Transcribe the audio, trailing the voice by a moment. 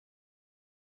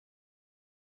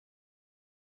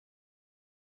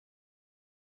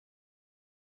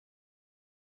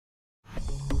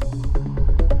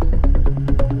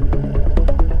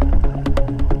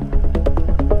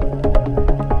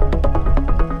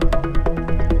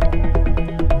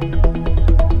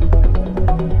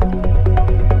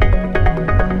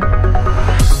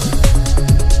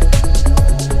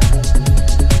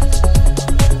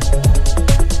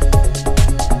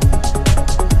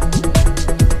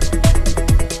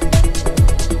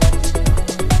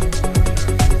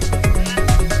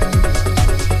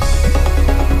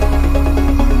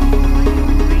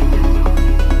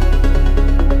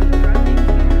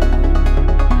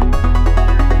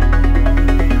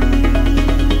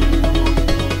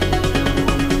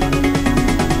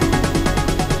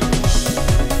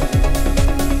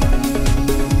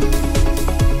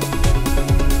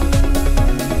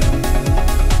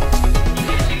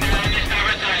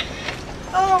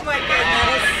my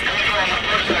goodness.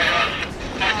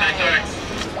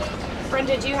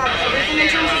 Brenda, do you have everything in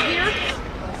terms of gear?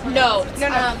 No. No.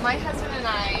 My husband and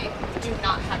I do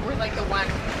not have. We're like the one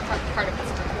part of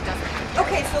this group who doesn't.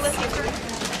 Okay, so let's get started.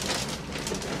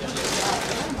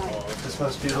 This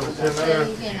must be a little picture.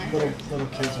 Little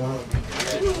kids one.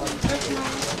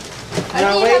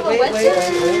 No, wait.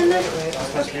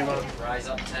 This must be one. Rise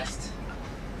up test.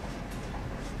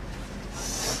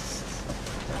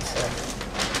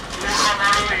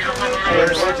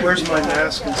 Where's my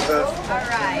mask and stuff?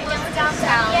 Alright.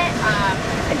 Downtown.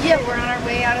 Yeah, we're on our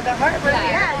way out of the harbor.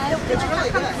 Yeah, it's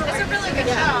really good. It's a really good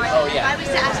show. Oh, yeah. I was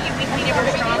to ask you if we never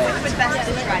restaurants, which was best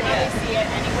to describe it. See it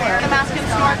anywhere. The mask and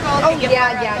snorkel. Oh,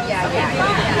 yeah.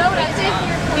 No, that's it.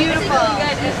 Beautiful.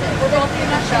 We're both in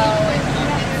the show.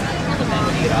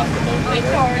 I've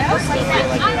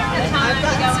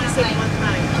gotten seasick one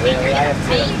time. Really? I have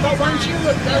two. But once you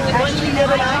look good, once you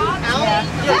get it out, yeah.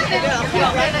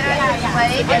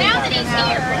 Now that he's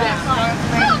here.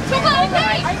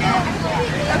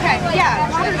 Okay,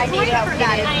 yeah, I need help for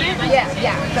that.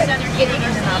 Yeah, but getting in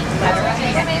and out the letter.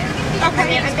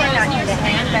 Okay, I may not need a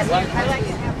hand, but I like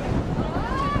it.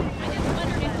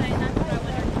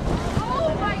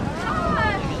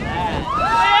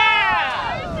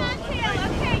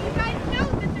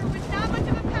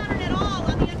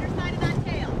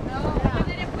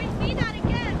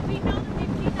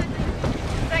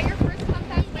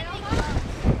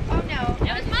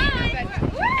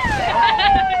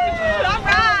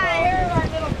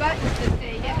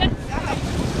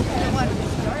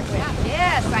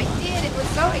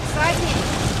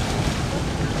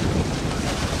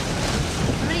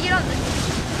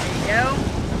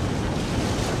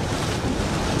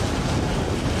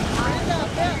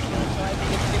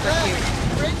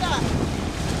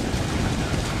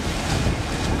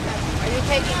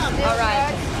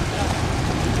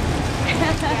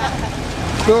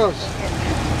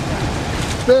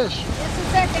 Fish. Just a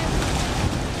second.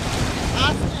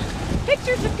 Awesome.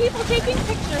 Pictures of people taking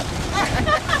pictures.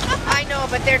 I know,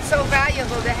 but they're so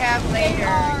valuable to have later. They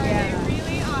are. Yeah. They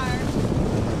really are.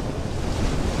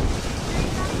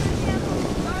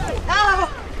 Oh,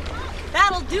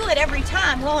 that'll do it every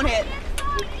time, won't it?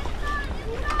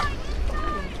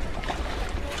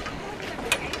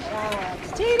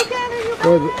 Stay together, you guys.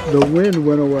 Oh, the wind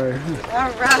went away.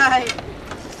 All right.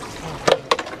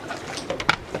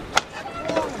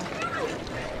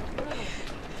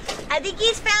 I think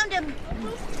he's found him.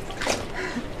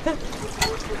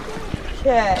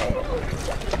 Okay.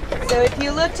 So if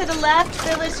you look to the left,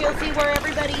 Phyllis, you'll see where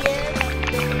everybody is.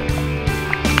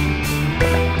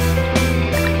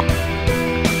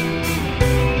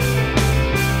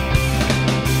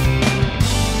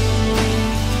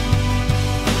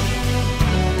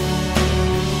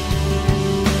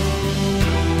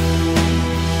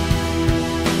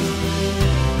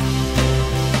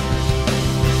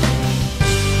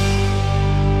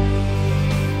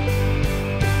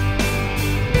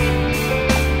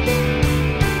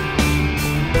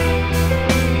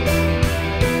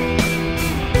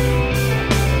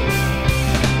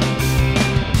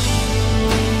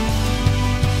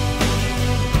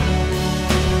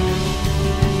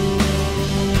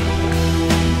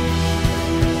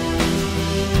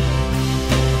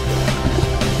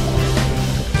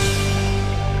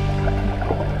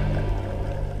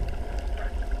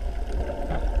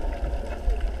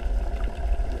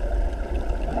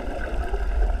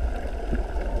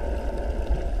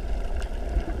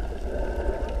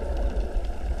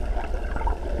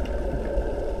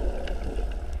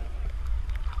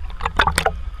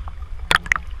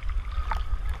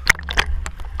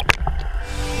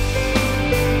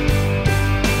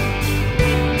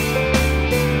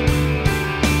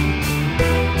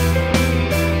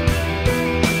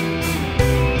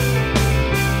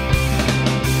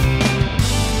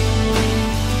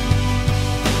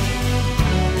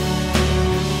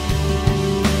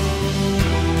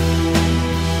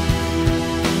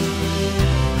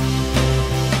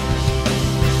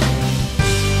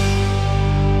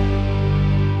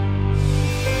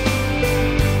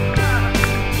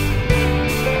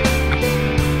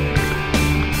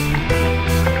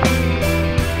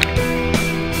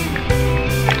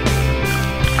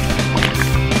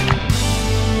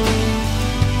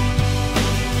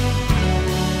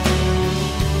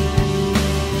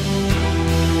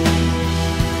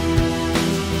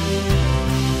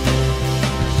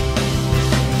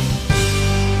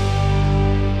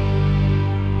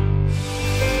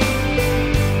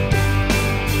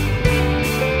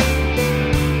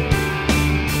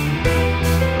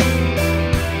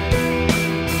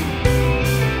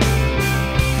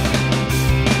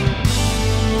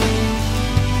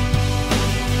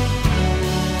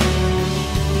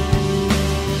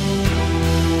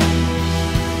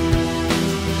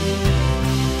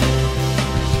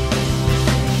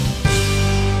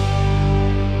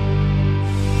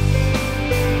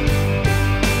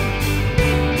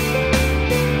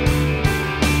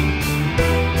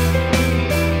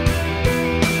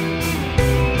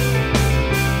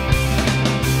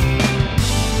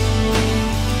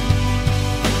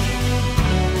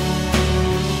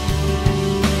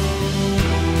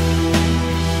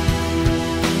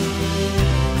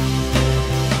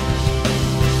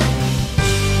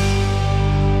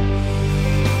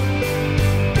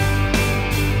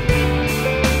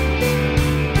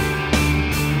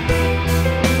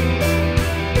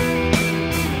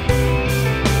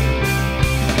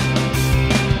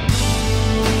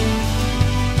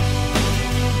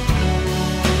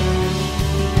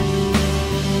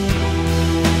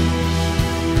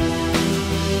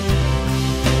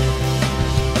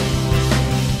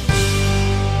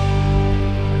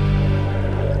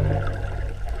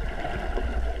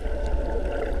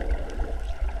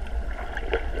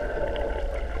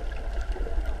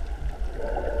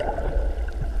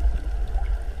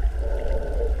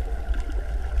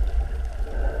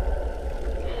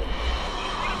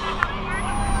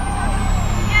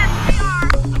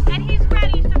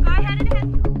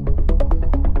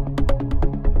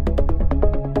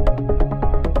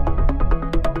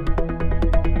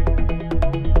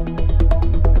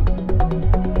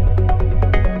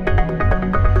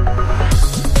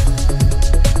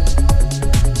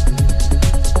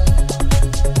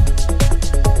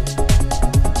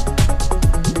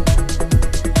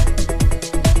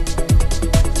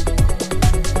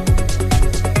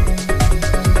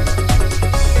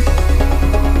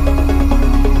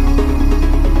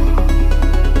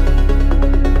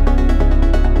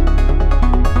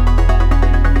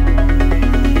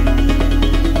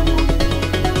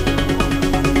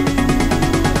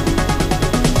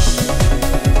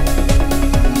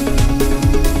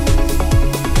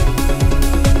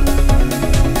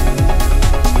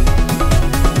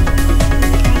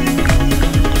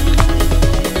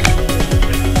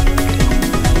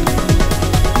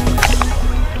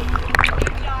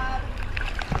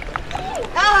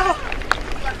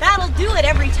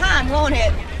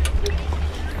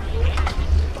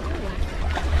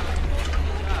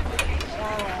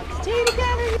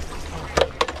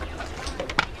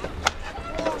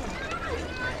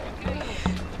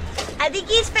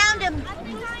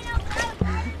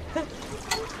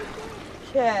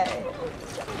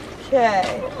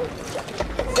 Okay.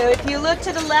 So if you look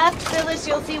to the left, Phyllis,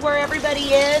 you'll see where everybody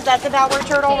is. That's about where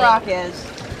Turtle Rock is.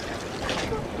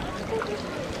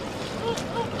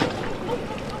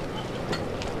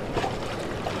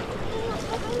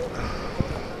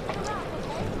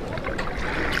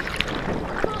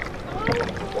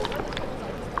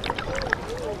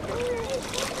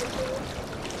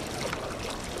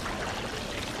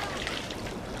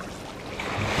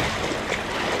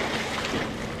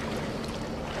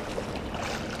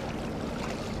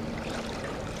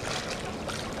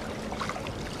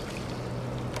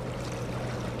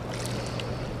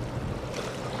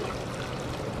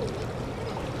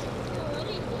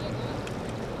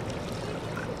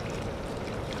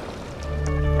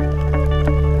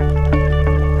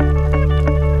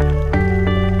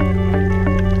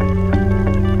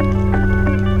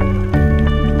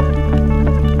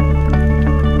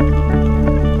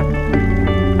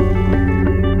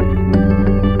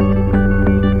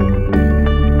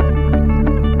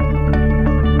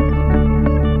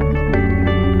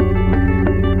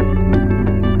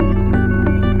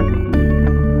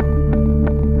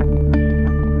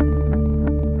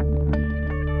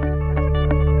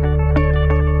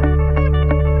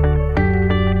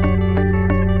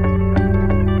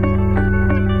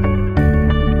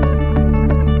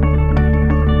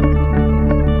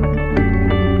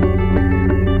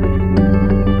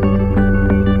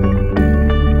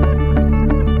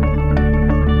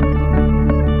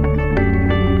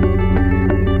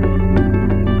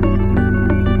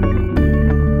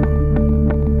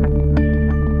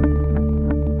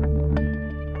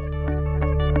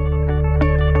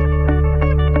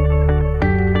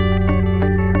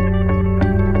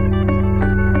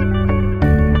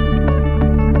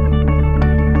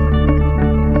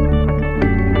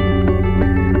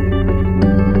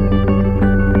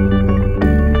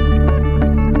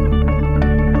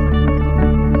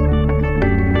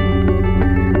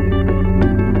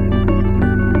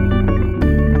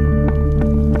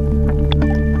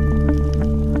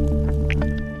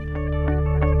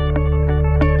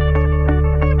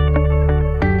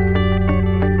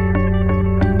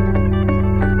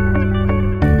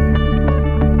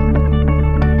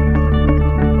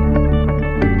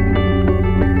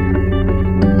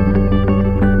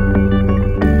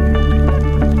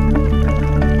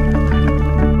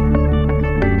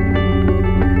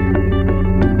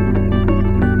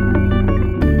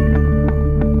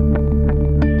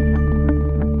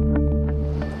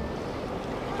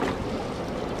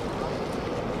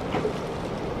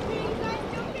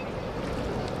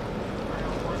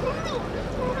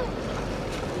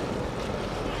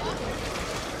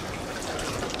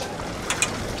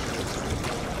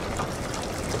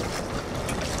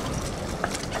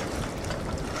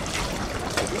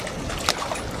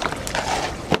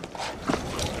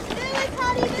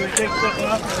 take stuff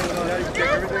off, and you know how you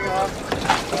take everything off.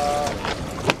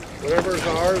 Whatever's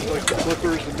ours, like the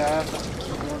flippers, the mask, the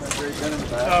one that great gun in the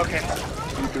back. Okay.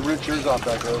 You can rinse yours off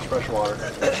back there, it's fresh water.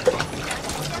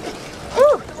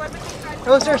 Whew.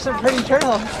 Those are some pretty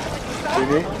turtles.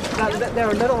 CD? They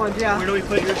were little ones, yeah. Where do we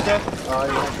put your stuff? You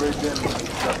want great gun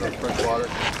stuff that's fresh water.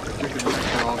 You can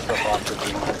rinse your own stuff off if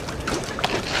you want.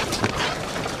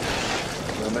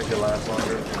 It'll make it last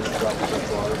longer. Rinse it off with fresh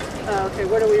water. Okay,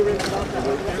 where do we rinse it off?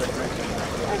 Okay.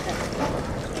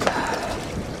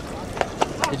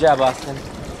 Good job, Austin.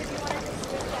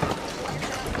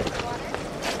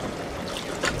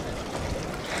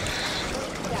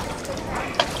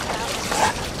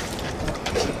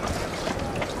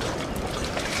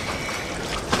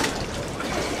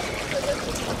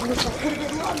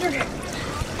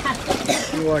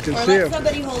 I can Or see let him.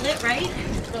 somebody hold it, right?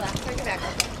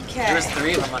 Okay. There was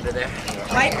 3 of them under there.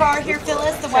 White bar here,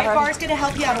 Phyllis. The white bar is going to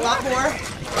help you out a lot more.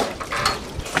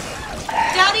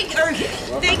 Daddy, or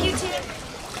thank you, Tim.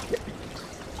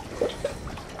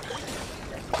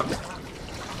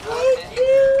 Thank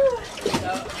you.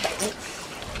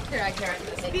 Here, I carry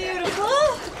it. Beautiful.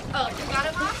 Oh, you got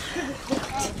it, Mom?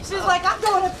 She's like, I'm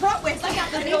going to front with. I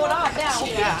got this going on now.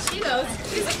 Yeah. She knows.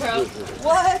 She's a pro.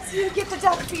 What? You get the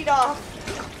duck feet off.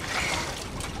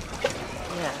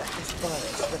 Yeah, it's fun.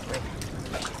 It's slippery.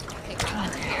 It's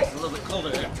a little bit colder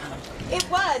there. It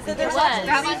was. So there's Grab a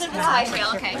onto reason the why. side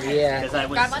rail, okay? Yeah, Because I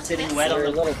Grab was onto sitting this. wet on they're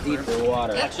a the little deeper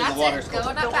water. Yep, Actually, the that's water's it.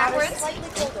 Going The up water's backwards. slightly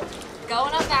colder.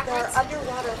 Going up They're backwards.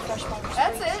 underwater freshwater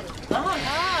That's springs. it.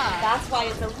 Ah. That's why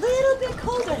it's a little bit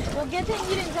colder. Well, good thing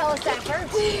you didn't tell us that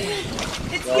first.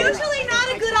 It's usually not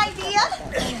a good idea.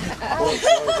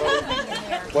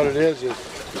 What it is, you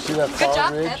see that Good fall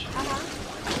job, ridge?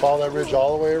 Pip. follow that ridge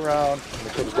all the way around, and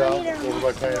it comes down over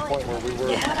by Canyon Point where we were.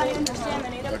 I understand the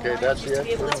native Okay, that's the to be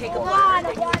able to take a ladder,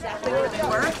 they knew exactly where they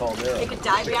were. They could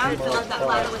dive down, fill up that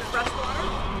ladder with fresh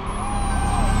water.